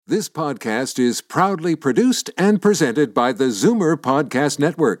This podcast is proudly produced and presented by the Zoomer Podcast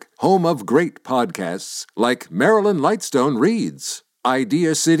Network, home of great podcasts like Marilyn Lightstone Reads,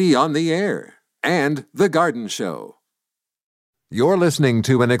 Idea City on the Air, and The Garden Show. You're listening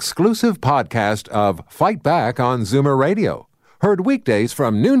to an exclusive podcast of Fight Back on Zoomer Radio, heard weekdays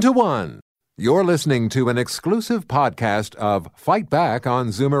from noon to 1. You're listening to an exclusive podcast of Fight Back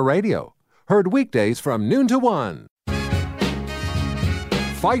on Zoomer Radio, heard weekdays from noon to 1.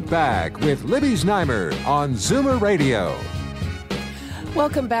 Fight Back with Libby Znaimer on Zoomer Radio.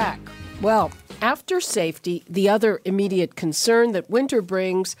 Welcome back. Well, after safety, the other immediate concern that winter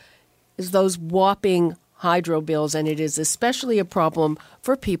brings is those whopping hydro bills, and it is especially a problem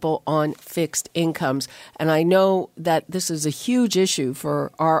for people on fixed incomes. And I know that this is a huge issue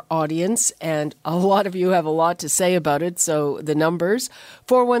for our audience, and a lot of you have a lot to say about it. So the numbers,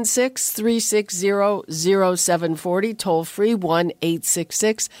 416-360-0740, toll free,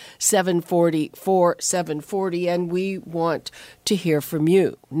 1-866-740-4740, and we want to hear from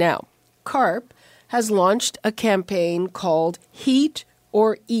you. Now, CARP has launched a campaign called Heat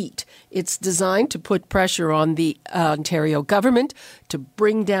or Eat. It's designed to put pressure on the Ontario government to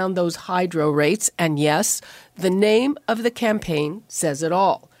bring down those hydro rates. And yes, the name of the campaign says it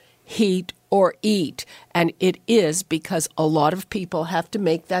all. Heat or Eat. And it is because a lot of people have to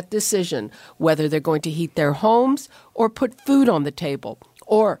make that decision, whether they're going to heat their homes or put food on the table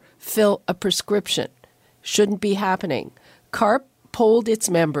or fill a prescription. Shouldn't be happening. CARP polled its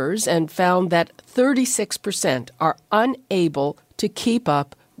members and found that 36% are unable to keep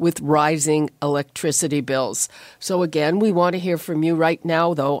up with rising electricity bills. So again, we want to hear from you right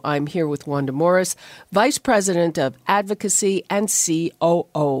now, though. I'm here with Wanda Morris, Vice President of Advocacy and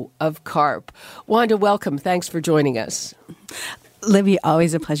COO of CARP. Wanda, welcome. Thanks for joining us. Libby,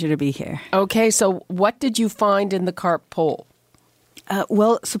 always a pleasure to be here. Okay, so what did you find in the CARP poll?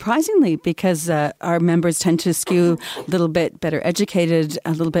 Well, surprisingly, because our members tend to skew a little bit better educated,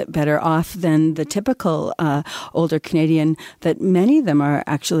 a little bit better off than the typical older Canadian, that many of them are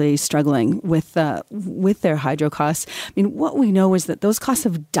actually struggling with their hydro costs. I mean, what we know is that those costs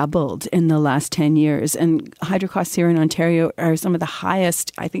have doubled in the last 10 years, and hydro costs here in Ontario are some of the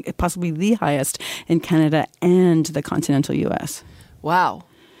highest, I think possibly the highest in Canada and the continental U.S. Wow.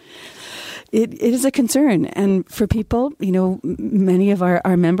 It is a concern. And for people, you know, many of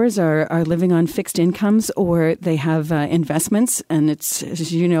our members are living on fixed incomes, or they have investments, and it's,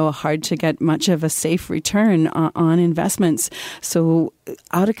 as you know, hard to get much of a safe return on investments. So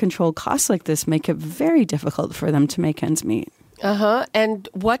out of control costs like this make it very difficult for them to make ends meet. And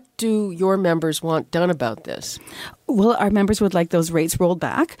what do your members want done about this? Well, our members would like those rates rolled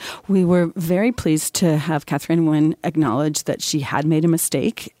back. We were very pleased to have Catherine Wynne acknowledge that she had made a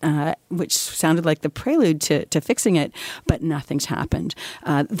mistake, which sounded like the prelude to fixing it, but nothing's happened.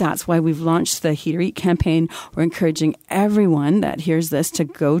 That's why we've launched the Heat or Eat campaign. We're encouraging everyone that hears this to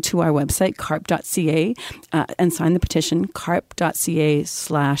go to our website, carp.ca, and sign the petition,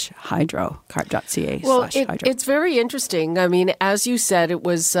 carp.ca/hydro, carp.ca/hydro. Well, it's very interesting. I mean, as you said, it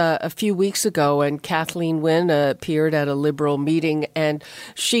was a few weeks ago, and Kathleen Wynne appeared at a Liberal meeting, and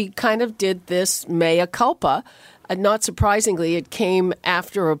she kind of did this mea culpa. Not surprisingly, it came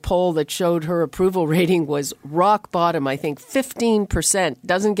after a poll that showed her approval rating was rock bottom, I think 15%.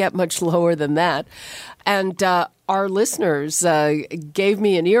 Doesn't get much lower than that. And our listeners gave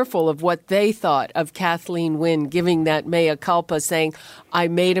me an earful of what they thought of Kathleen Wynne giving that mea culpa, saying, I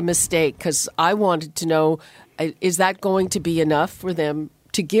made a mistake, because I wanted to know, is that going to be enough for them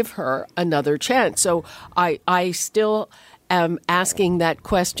to give her another chance? So I still am asking that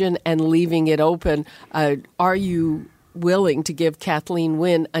question and leaving it open. Are you willing to give Kathleen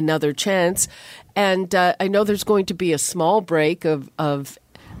Wynne another chance? And I know there's going to be a small break of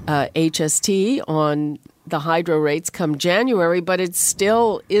HST on the hydro rates come January, but it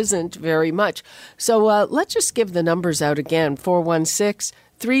still isn't very much. So let's just give the numbers out again.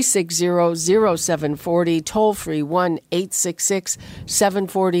 416-360-0740, toll free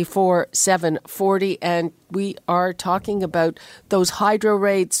 1-866-744-740. And we are talking about those hydro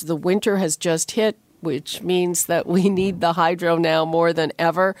rates. The winter has just hit, which means that we need the hydro now more than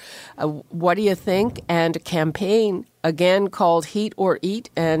ever. What do you think? And a campaign, again, called Heat or Eat.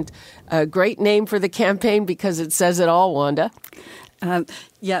 And a great name for the campaign because it says it all, Wanda.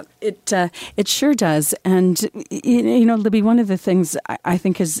 Yeah, it sure does. And, Libby, one of the things I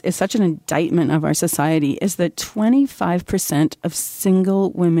think is such an indictment of our society is that 25% of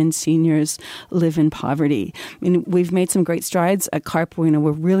single women seniors live in poverty. I mean, we've made some great strides at CARP.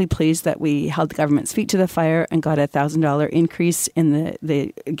 We're really pleased that we held the government's feet to the fire and got a $1,000 increase in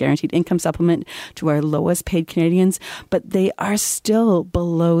the guaranteed income supplement to our lowest paid Canadians. But they are still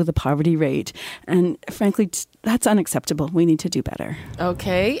below the poverty rate. And frankly, that's unacceptable. We need to do better.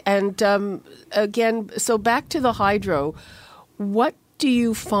 Okay. And again, so back to the hydro. What do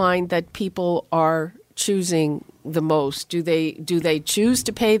you find that people are choosing the most? Do they choose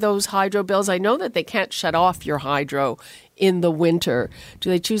to pay those hydro bills? I know that they can't shut off your hydro in the winter. Do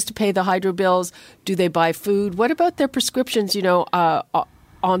they choose to pay the hydro bills? Do they buy food? What about their prescriptions?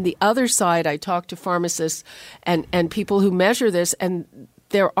 On the other side, I talk to pharmacists and people who measure this, and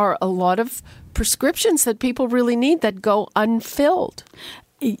there are a lot of prescriptions that people really need that go unfilled.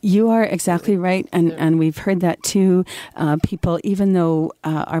 You are exactly right, and we've heard that too. People, even though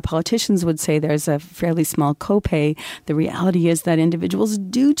our politicians would say there's a fairly small copay, the reality is that individuals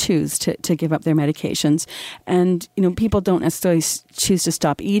do choose to give up their medications. And, people don't necessarily choose to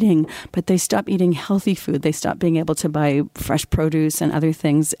stop eating, but they stop eating healthy food. They stop being able to buy fresh produce and other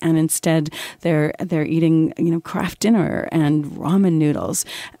things, and instead they're eating, Kraft dinner and ramen noodles.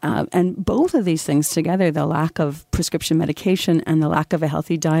 And both of these things together, the lack of prescription medication and the lack of a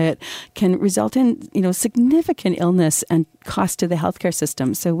healthy diet, can result in significant illness and cost to the healthcare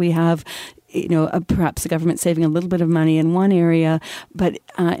system. So we have perhaps the government saving a little bit of money in one area, but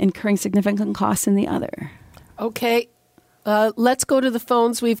incurring significant costs in the other. Okay, let's go to the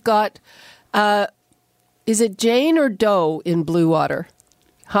phones. We've got, is it Jane or Doe in Bluewater?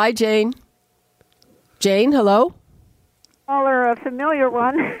 Hi, Jane. Jane, hello? Or a familiar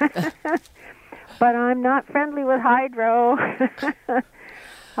one, but I'm not friendly with hydro.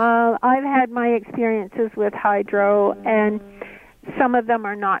 I've had my experiences with hydro, and some of them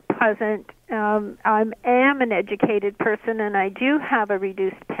are not pleasant. I am an educated person, and I do have a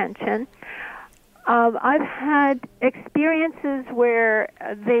reduced pension. I've had experiences where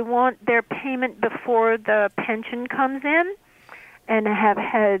they want their payment before the pension comes in, and have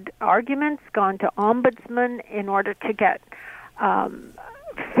had arguments, gone to ombudsman in order to get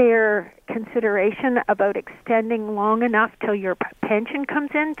fair consideration about extending long enough till your pension comes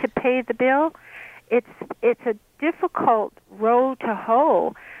in to pay the bill. It's a difficult row to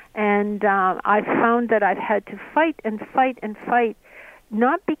hoe, and I've found that I've had to fight and fight and fight,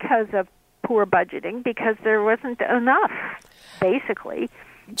 not because of poor budgeting, because there wasn't enough, basically.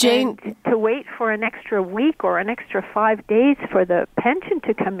 Jane, and to wait for an extra week or an extra 5 days for the pension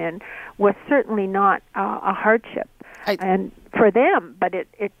to come in was certainly not a hardship. And for them, but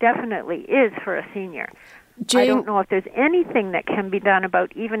it definitely is for a senior. Jane, I don't know if there's anything that can be done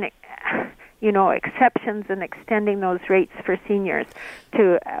about even, exceptions and extending those rates for seniors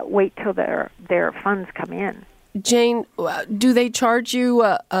to wait till their funds come in. Jane, do they charge you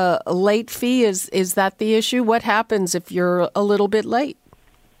a late fee? Is that the issue? What happens if you're a little bit late?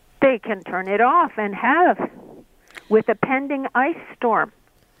 They can turn it off, and have. With a pending ice storm,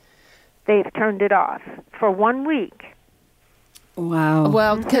 they've turned it off for 1 week. Wow.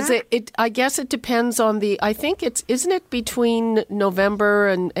 Well, because I guess it depends on I think isn't it between November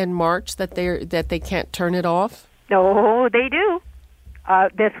and March that they can't turn it off? No, they do.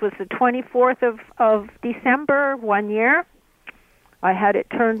 This was the 24th of December 1 year. I had it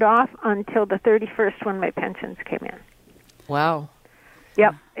turned off until the 31st when my pensions came in. Wow.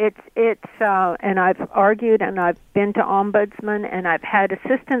 Yep, it's and I've argued, and I've been to ombudsman, and I've had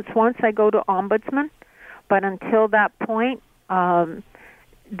assistance once I go to ombudsman, but until that point,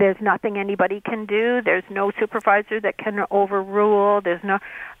 there's nothing anybody can do. There's no supervisor that can overrule.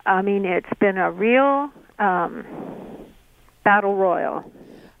 It's been a real battle royal.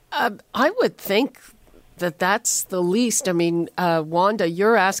 I would think that's the least. I mean, Wanda,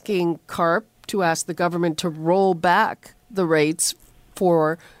 you're asking CARP to ask the government to roll back the rates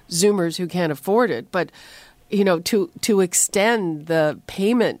for Zoomers who can't afford it, but to extend the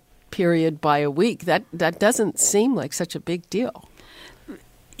payment period by a week, that doesn't seem like such a big deal.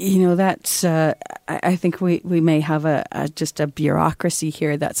 That's I think we may have just a bureaucracy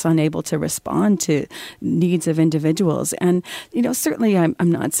here that's unable to respond to needs of individuals. And certainly I'm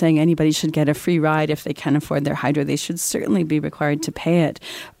not saying anybody should get a free ride if they can afford their hydro. They should certainly be required to pay it.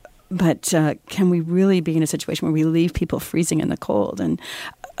 But can we really be in a situation where we leave people freezing in the cold? And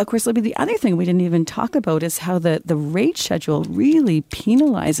of course, Libby, the other thing we didn't even talk about is how the rate schedule really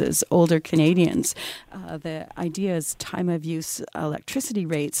penalizes older Canadians. The idea is time of use electricity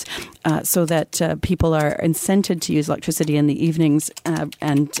rates so that people are incented to use electricity in the evenings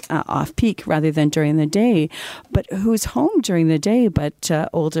and off-peak rather than during the day. But who's home during the day but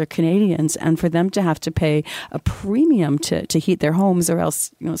older Canadians? And for them to have to pay a premium to heat their homes or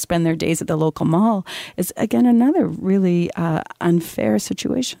else spend their days at the local mall is, again, another really unfair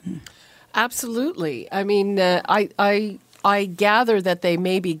situation. Absolutely. I mean, I gather that they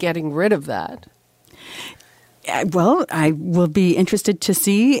may be getting rid of that. Well, I will be interested to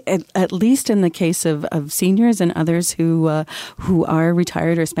see, at least in the case of seniors and others who are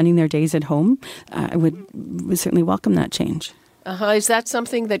retired or spending their days at home. I would certainly welcome that change. Is that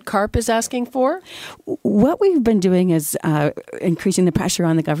something that CARP is asking for? What we've been doing is increasing the pressure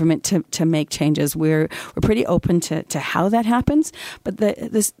on the government to make changes. We're pretty open to how that happens. But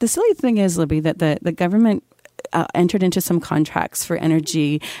the silly thing is, Libby, that the government entered into some contracts for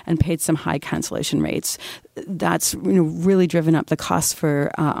energy and paid some high cancellation rates. That's really driven up the costs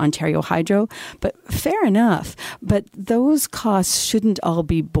for Ontario Hydro. But fair enough. But those costs shouldn't all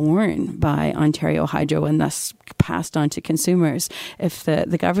be borne by Ontario Hydro and thus passed on to consumers. If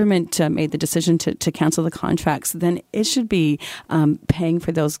the government made the decision to cancel the contracts, then it should be paying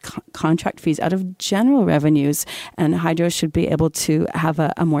for those contract fees out of general revenues, and Hydro should be able to have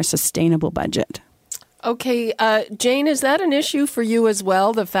a more sustainable budget. Okay, Jane, is that an issue for you as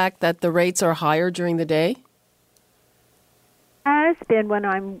well, the fact that the rates are higher during the day? Has been when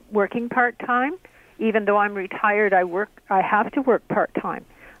I'm working part-time. Even though I'm retired, I have to work part-time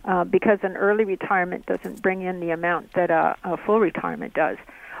because an early retirement doesn't bring in the amount that a full retirement does.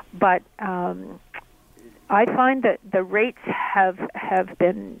 But I find that the rates have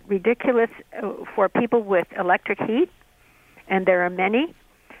been ridiculous for people with electric heat, and there are many.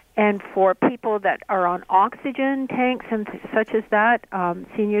 And for people that are on oxygen tanks and such as that,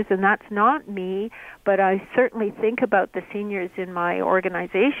 seniors, and that's not me, but I certainly think about the seniors in my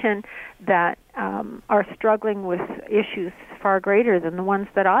organization that are struggling with issues far greater than the ones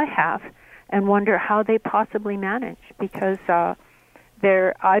that I have, and wonder how they possibly manage, because I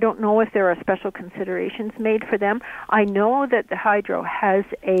don't know if there are special considerations made for them. I know that the Hydro has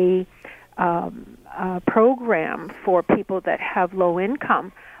a program for people that have low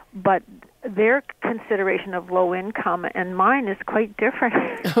income, but their consideration of low income and mine is quite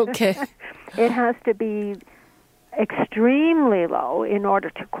different. Okay. It has to be extremely low in order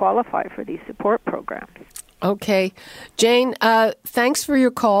to qualify for these support programs. Okay. Jane, thanks for your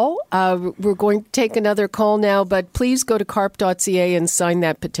call. We're going to take another call now, but please go to carp.ca and sign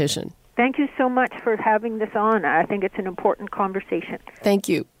that petition. Thank you so much for having this on. I think it's an important conversation. Thank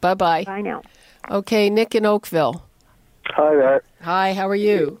you. Bye-bye. Bye now. Okay, Nick in Oakville. Hi there. Hi, how are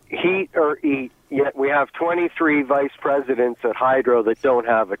you? Heat or eat, yet we have 23 vice presidents at Hydro that don't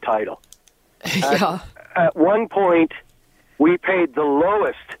have a title. Yeah. At one point, we paid the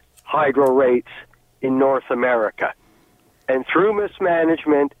lowest hydro rates in North America. And through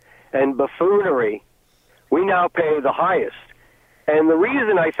mismanagement and buffoonery, we now pay the highest. And the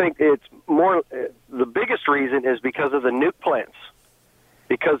reason I think it's more, the biggest reason is because of the nuke plants.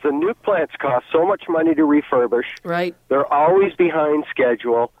 Because the nuke plants cost so much money to refurbish. Right. They're always behind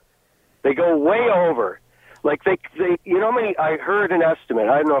schedule. They go way over. Like they you know how many, I heard an estimate,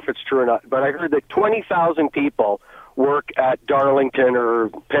 I don't know if it's true or not, but I heard that 20,000 people work at Darlington or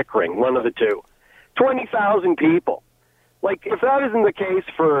Pickering, one of the two. 20,000 people. Like, if that isn't the case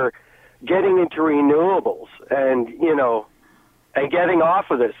for getting into renewables and, and getting off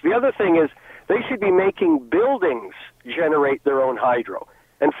of this. The other thing is they should be making buildings generate their own hydro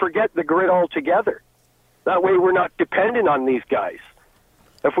and forget the grid altogether. That way we're not dependent on these guys.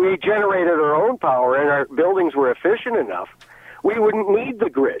 If we generated our own power and our buildings were efficient enough, we wouldn't need the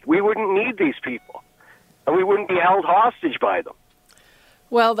grid. We wouldn't need these people. And we wouldn't be held hostage by them.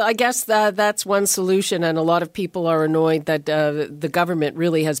 Well, I guess that's one solution, and a lot of people are annoyed that the government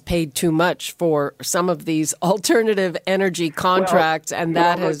really has paid too much for some of these alternative energy contracts,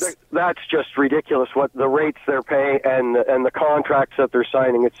 that's just ridiculous. What the rates they're paying and the contracts that they're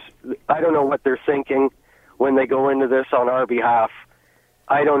signing. I don't know what they're thinking when they go into this on our behalf.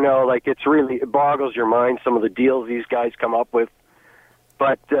 I don't know. It boggles your mind, some of the deals these guys come up with.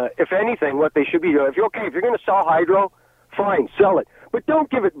 But if anything, what they should be doing, if you're going to sell hydro, fine, sell it. But don't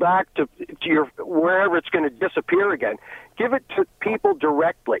give it back to your wherever it's going to disappear again. Give it to people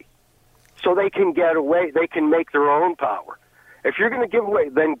directly so they can get away. They can make their own power. If you're going to give away,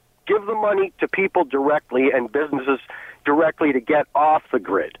 then give the money to people directly and businesses directly to get off the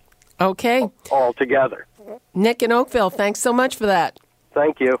grid. Okay. Altogether. Nick in Oakville, thanks so much for that.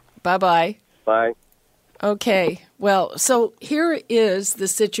 Thank you. Bye-bye. Bye. Okay. Well, so here is the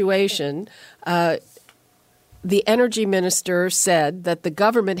situation. The energy minister said that the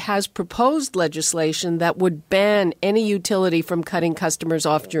government has proposed legislation that would ban any utility from cutting customers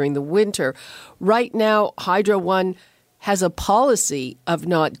off during the winter. Right now, Hydro One has a policy of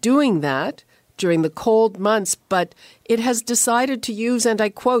not doing that during the cold months, but it has decided to use, and I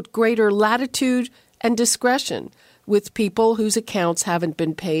quote, greater latitude and discretion with people whose accounts haven't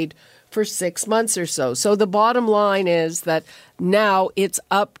been paid for 6 months or so. So the bottom line is that now it's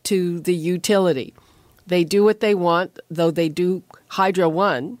up to the utility. They do what they want, though they do. Hydro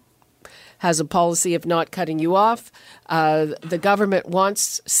One has a policy of not cutting you off. The government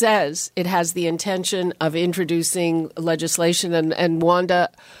says it has the intention of introducing legislation. And Wanda,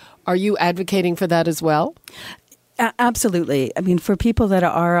 are you advocating for that as well? Absolutely. I mean, for people that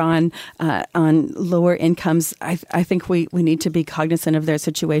are on lower incomes, I think we need to be cognizant of their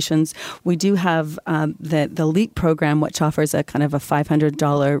situations. We do have the LEAP program, which offers a kind of a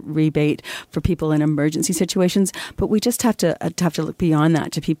 $500 rebate for people in emergency situations. But we just have to look beyond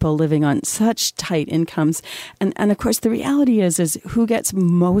that to people living on such tight incomes. And of course, the reality is who gets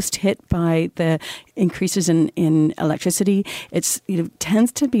most hit by the increases in electricity. It's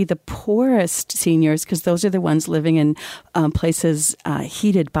tends to be the poorest seniors, because those are the ones living in places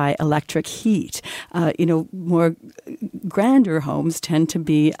heated by electric heat. More grander homes tend to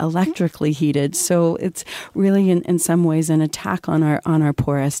be electrically heated. So it's really in some ways an attack on our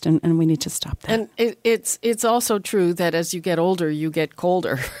poorest, and we need to stop that. And it's also true that as you get older, you get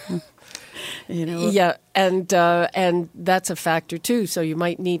colder. Yeah, and that's a factor too. So you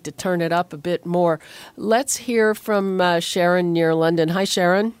might need to turn it up a bit more. Let's hear from Sharon near London. Hi,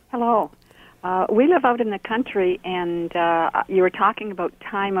 Sharon. Hello. We live out in the country, and you were talking about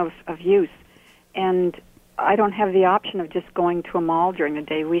time of use, and I don't have the option of just going to a mall during the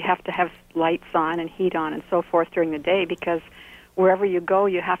day. We have to have lights on and heat on and so forth during the day, because wherever you go,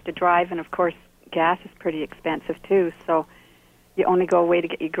 you have to drive, and of course, gas is pretty expensive too, so you only go away to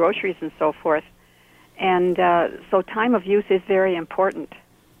get your groceries and so forth. And so time of use is very important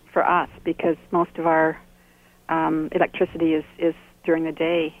for us, because most of our electricity is during the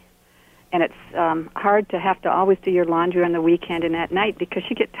day. And it's hard to have to always do your laundry on the weekend and at night, because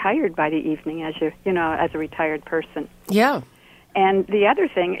you get tired by the evening as as a retired person. Yeah. And the other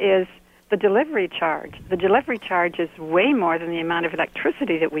thing is the delivery charge. The delivery charge is way more than the amount of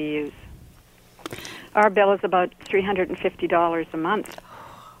electricity that we use. Our bill is about $350 a month,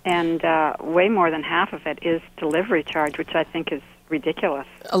 and way more than half of it is delivery charge, which I think is ridiculous.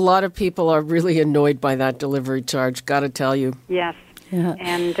 A lot of people are really annoyed by that delivery charge, got to tell you. Yes. Yeah.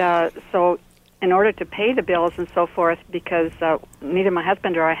 And so in order to pay the bills and so forth, because neither my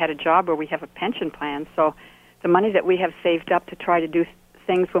husband or I had a job where we have a pension plan, so the money that we have saved up to try to do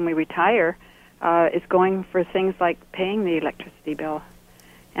things when we retire is going for things like paying the electricity bill.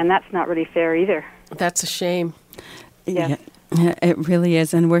 And that's not really fair either. That's a shame. Yes. Yeah, it really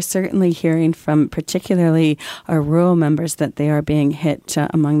is. And we're certainly hearing from particularly our rural members that they are being hit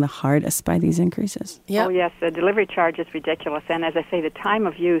among the hardest by these increases. Yeah. Oh, yes, the delivery charge is ridiculous. And as I say, the time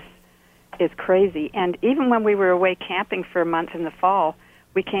of use is crazy. And even when we were away camping for a month in the fall,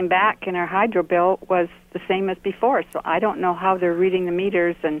 we came back and our hydro bill was the same as before. So I don't know how they're reading the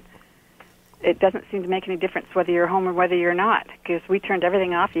meters, and it doesn't seem to make any difference whether you're home or whether you're not, because we turned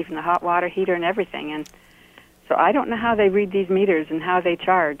everything off, even the hot water heater and everything. And so I don't know how they read these meters and how they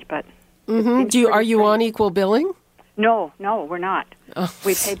charge, but Mm-hmm. Are you on equal billing? No, we're not. Oh.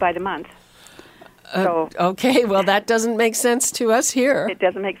 We pay by the month. So okay, well, that doesn't make sense to us here. It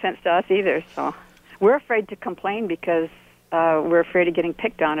doesn't make sense to us either. So we're afraid to complain because we're afraid of getting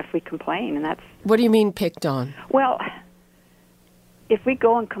picked on if we complain, and that's. What do you mean picked on? Well, if we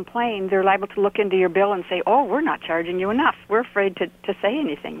go and complain, they're liable to look into your bill and say, "Oh, we're not charging you enough." We're afraid to say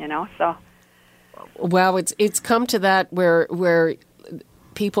anything, So. Well, it's come to that where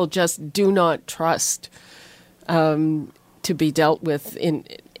people just do not trust to be dealt with in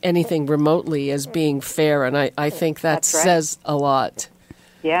anything remotely as being fair, and I think that says a lot.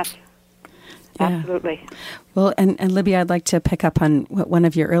 Yes, absolutely. Well, and Libby, I'd like to pick up on what one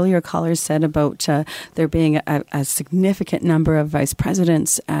of your earlier callers said about there being a significant number of vice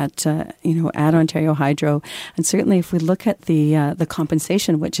presidents at Ontario Hydro, and certainly if we look at the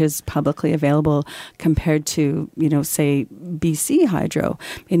compensation which is publicly available compared to say BC Hydro,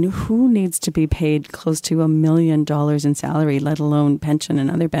 who needs to be paid close to $1 million in salary, let alone pension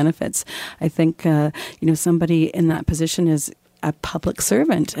and other benefits? I think somebody in that position is a public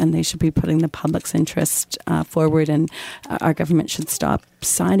servant, and they should be putting the public's interest forward, and our government should stop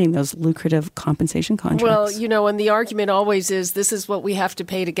signing those lucrative compensation contracts. Well, and the argument always is this is what we have to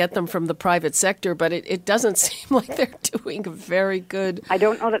pay to get them from the private sector, but it doesn't seem like they're doing a very good I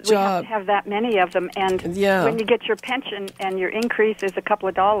don't know that job. we have to have that many of them, and when you get your pension and your increase is a couple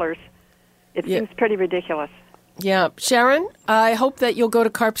of dollars, it seems pretty ridiculous. Yeah. Sharon, I hope that you'll go to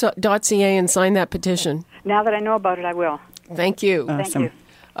carp.ca and sign that petition. Now that I know about it, I will. Thank you. Awesome. Thank you.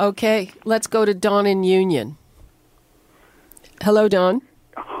 Okay, let's go to Don in Union. Hello, Don.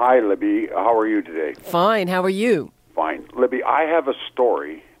 Hi, Libby. How are you today? Fine. How are you? Fine. Libby, I have a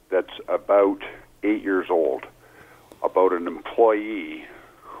story that's about 8 years old about an employee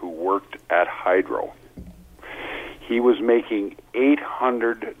who worked at Hydro. He was making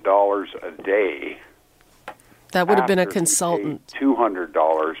 $800 a day. That would have been a after he consultant. paid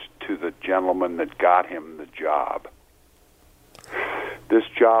 $200 to the gentleman that got him the job. This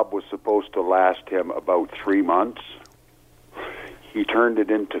job was supposed to last him about 3 months. He turned it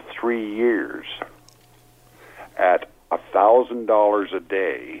into 3 years at $1,000 a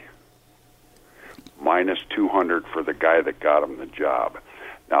day, minus $200 for the guy that got him the job.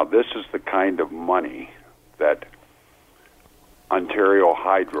 Now, this is the kind of money that Ontario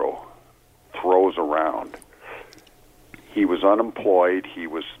Hydro throws around. He was unemployed. He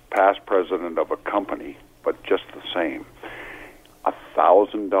was past president of a company, but just the same.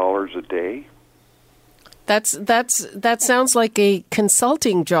 $1,000 a day? That sounds like a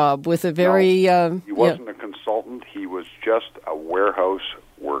consulting job with a very... No, he wasn't a consultant. He was just a warehouse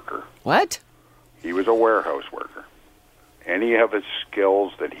worker. What? He was a warehouse worker. Any of his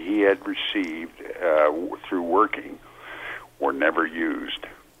skills that he had received through working were never used.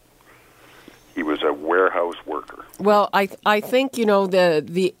 He was a warehouse worker. Well, I think,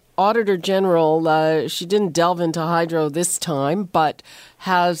 the Auditor General, she didn't delve into Hydro this time, but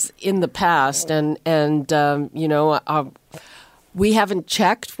has in the past. And we haven't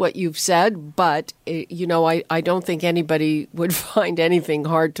checked what you've said, but, I don't think anybody would find anything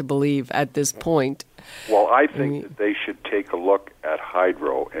hard to believe at this point. Well, I think that they should take a look at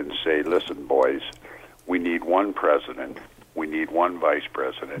Hydro and say, listen, boys, we need one president, we need one vice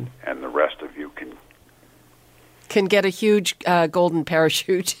president, and the rest of you can get a huge golden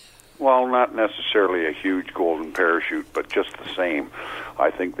parachute. Well, not necessarily a huge golden parachute, but just the same.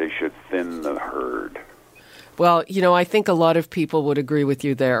 I think they should thin the herd. Well, I think a lot of people would agree with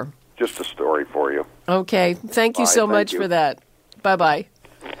you there. Just a story for you. Okay. Thank you so much for that. Bye-bye.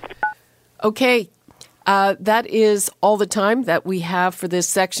 Okay. That is all the time that we have for this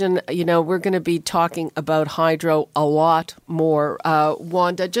section. We're going to be talking about Hydro a lot more.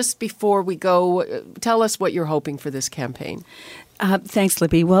 Wanda, just before we go, tell us what you're hoping for this campaign. Thanks,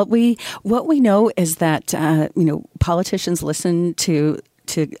 Libby. Well, what we know is that politicians listen to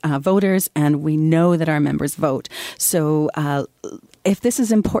voters, and we know that our members vote. So if this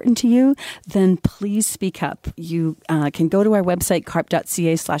is important to you, then please speak up. You can go to our website,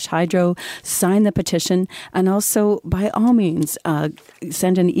 carp.ca/hydro, sign the petition, and also, by all means,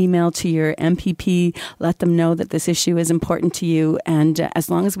 send an email to your MPP, let them know that this issue is important to you. And as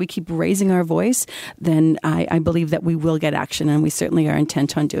long as we keep raising our voice, then I believe that we will get action, and we certainly are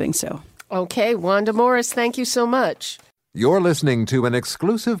intent on doing so. Okay, Wanda Morris, thank you so much. You're listening to an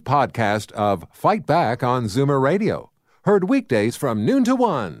exclusive podcast of Fight Back on Zoomer Radio. Heard weekdays from noon to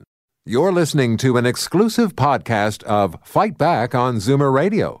 1. You're listening to an exclusive podcast of Fight Back on Zoomer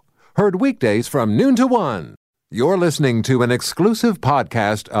Radio. Heard weekdays from noon to 1. You're listening to an exclusive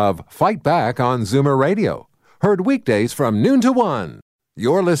podcast of Fight Back on Zoomer Radio. Heard weekdays from noon to 1.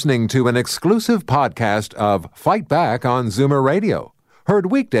 You're listening to an exclusive podcast of Fight Back on Zoomer Radio.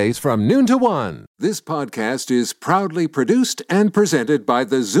 Heard weekdays from noon to 1. This podcast is proudly produced and presented by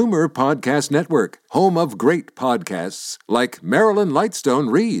the Zoomer Podcast Network, home of great podcasts like Marilyn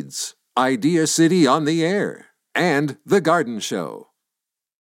Lightstone Reads, Idea City on the Air, and The Garden Show.